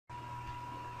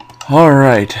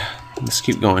Alright, let's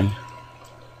keep going.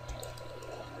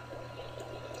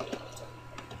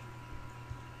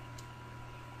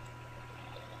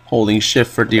 Holding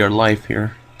shift for dear life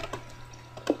here.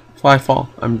 If I fall,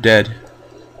 I'm dead.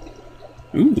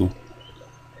 Ooh.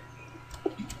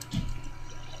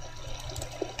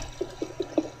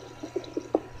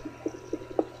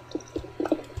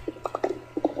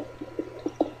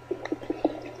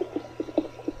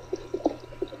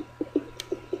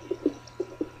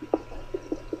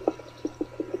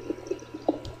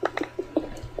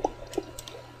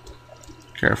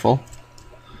 Careful.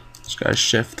 Just gotta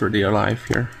shift for dear life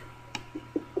here.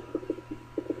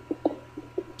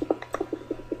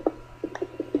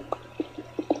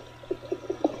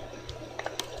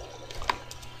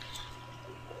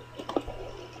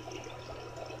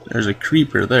 There's a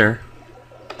creeper there.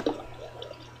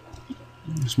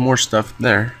 There's more stuff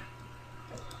there.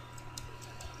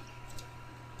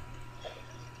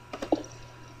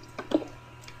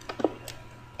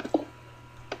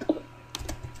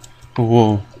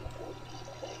 Whoa.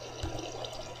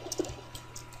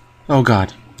 Oh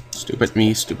god. Stupid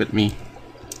me, stupid me.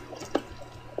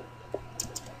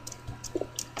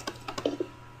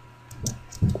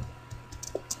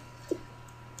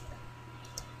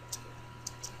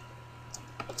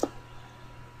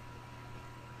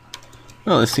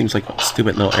 Oh, this seems like a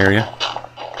stupid little area.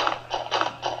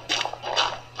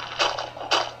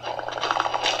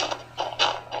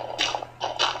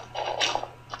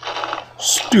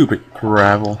 Stupid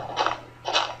gravel.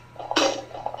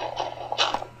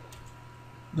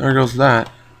 There goes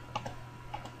that.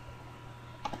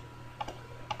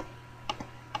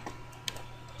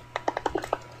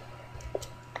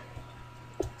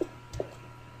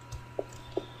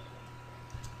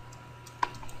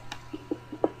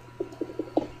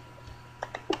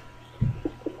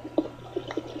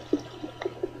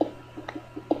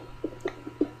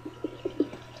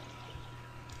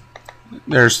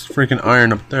 There's freaking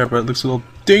iron up there, but it looks a little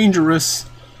dangerous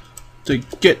to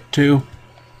get to.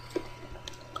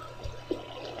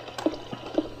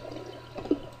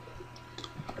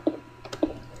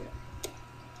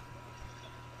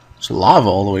 There's lava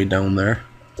all the way down there.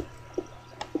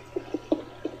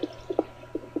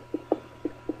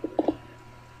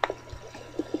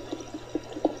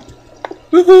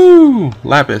 Woohoo!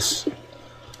 Lapis.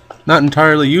 Not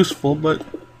entirely useful, but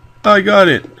I got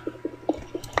it.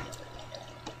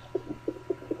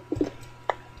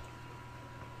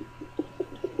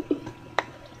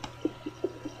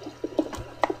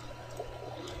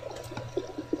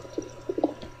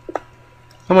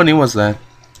 How many was that?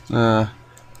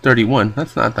 31.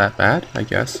 That's not that bad, I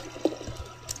guess.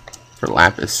 For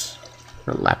lapis.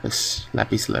 For lapis.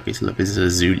 Lapis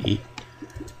lazuli.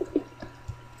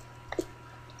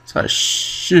 It's a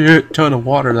shit ton of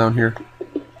water down here.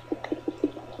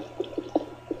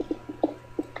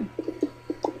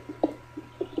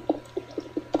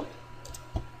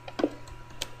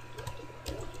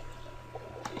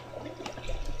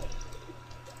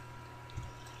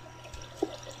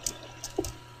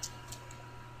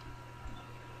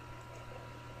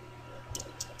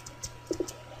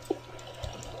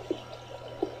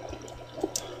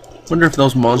 Wonder if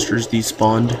those monsters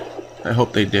despawned. I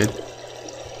hope they did.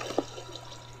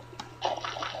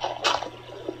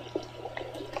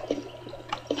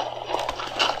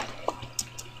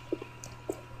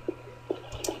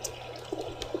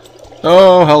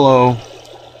 Oh, hello.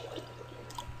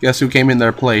 Guess who came in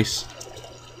their place?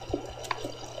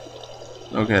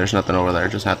 Okay, there's nothing over there.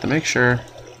 Just have to make sure.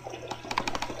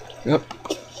 Yep.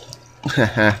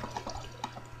 Haha.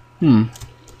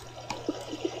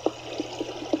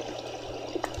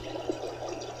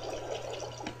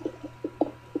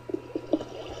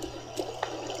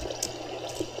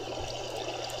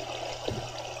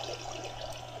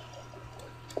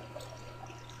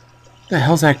 The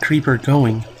hell's that creeper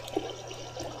going?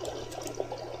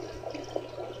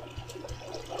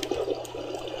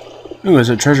 Ooh, there's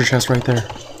a treasure chest right there.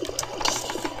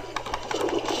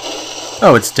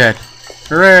 Oh, it's dead.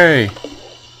 Hooray!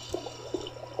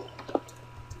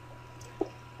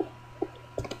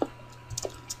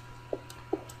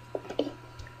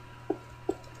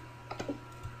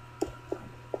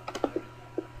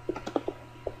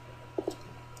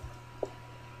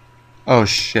 Oh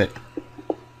shit.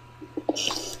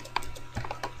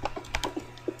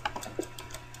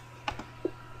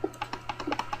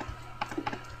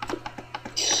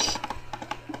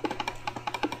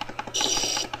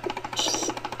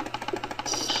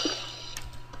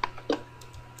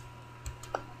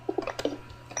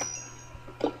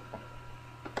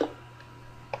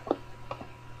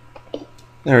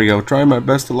 There we go. Trying my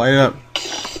best to light up.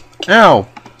 Ow!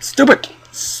 Stupid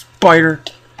spider.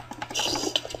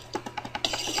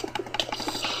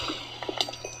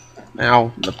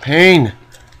 Ow, the pain.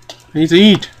 I need to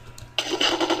eat.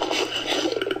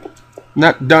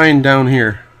 Not dying down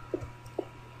here.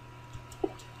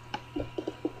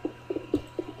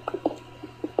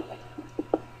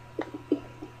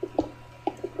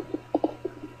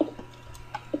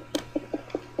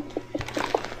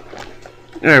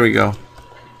 There we go.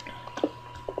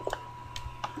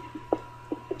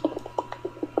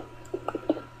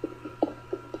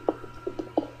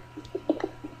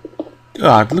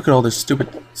 God, look at all this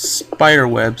stupid spider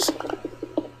webs.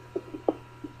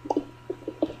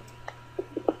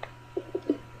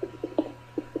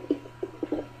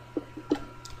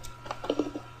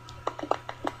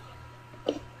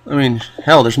 I mean,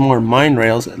 hell, there's more mine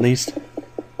rails at least.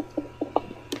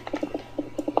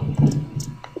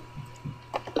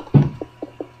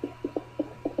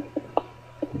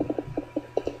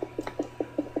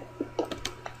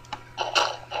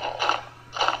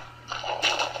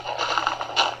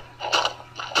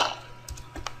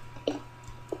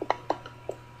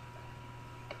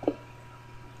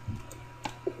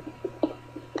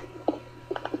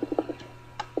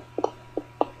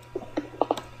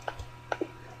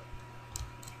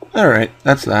 Alright,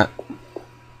 that's that.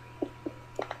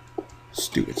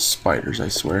 Stupid spiders, I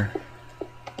swear.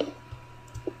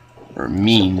 Or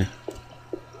mean.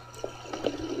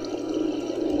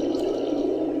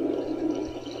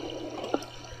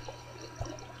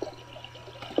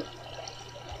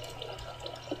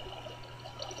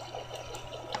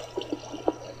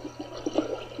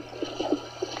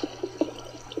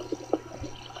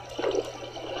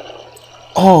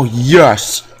 Oh,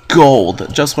 yes!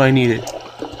 Gold! Just what I needed.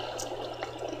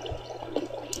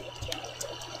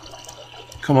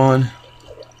 Come on.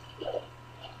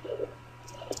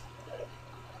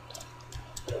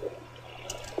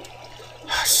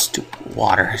 Stupid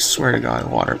water. I swear to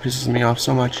God, water pisses me off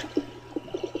so much.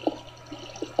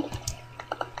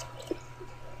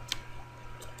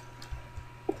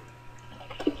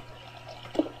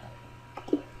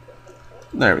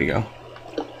 There we go.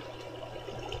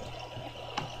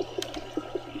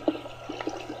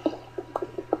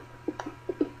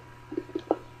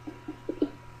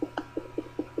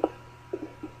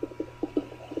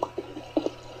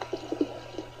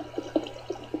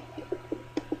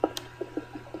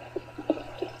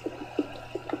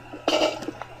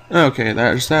 Okay,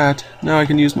 there's that. Now I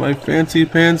can use my fancy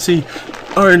pantsy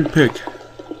iron pick.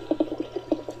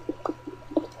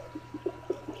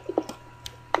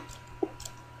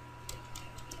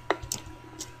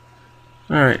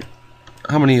 Alright.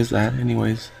 How many is that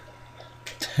anyways?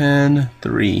 10,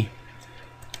 3.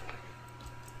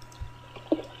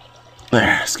 There,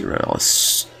 let's get rid of all this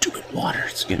stupid water.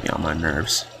 It's getting me on my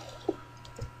nerves.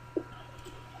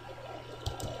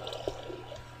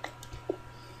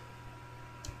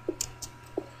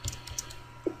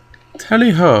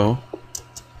 Tally-ho,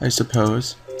 I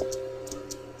suppose.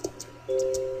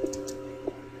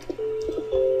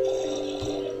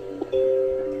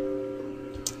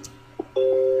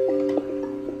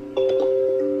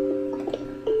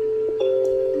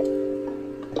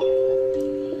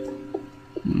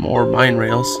 More mine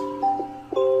rails.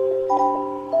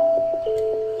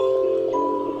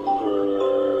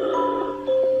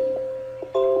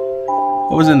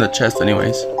 What was in the chest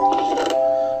anyways?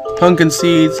 Pumpkin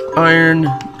seeds, iron,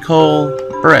 coal,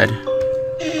 bread.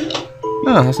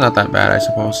 Oh, that's not that bad, I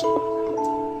suppose.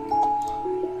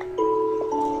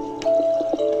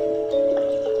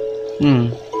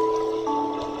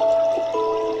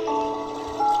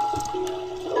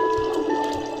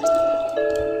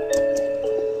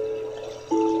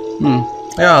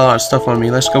 I got a lot of stuff on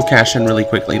me. Let's go cash in really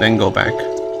quickly, then go back.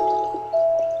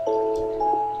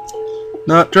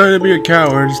 Not trying to be a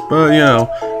coward, but you know,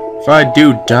 if I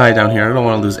do die down here, I don't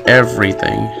want to lose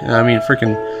everything. I mean,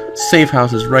 freaking safe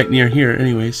house is right near here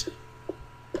anyways.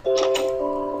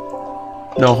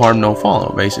 No harm, no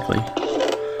follow, basically.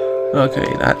 Okay,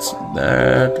 that's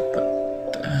that.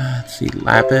 Let's see,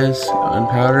 lapis,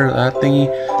 gunpowder, that thingy.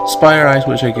 Spire eyes,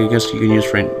 which I guess you can use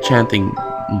for enchanting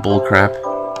bullcrap.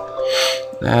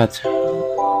 That.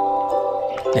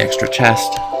 The extra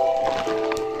chest.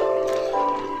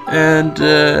 And,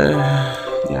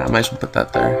 yeah, I might as well put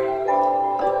that there.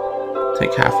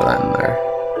 Take half of that in there.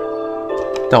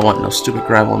 Don't want no stupid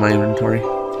gravel in my inventory.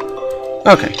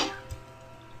 Okay.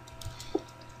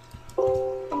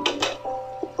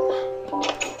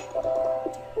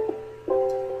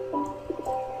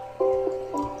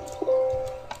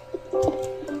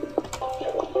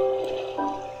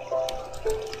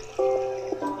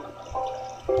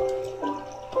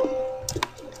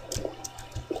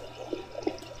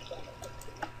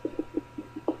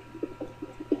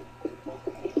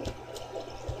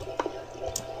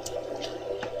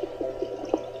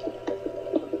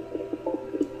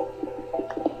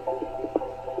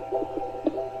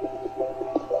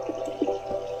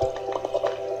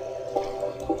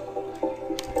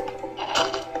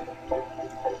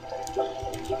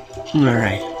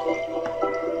 Alright.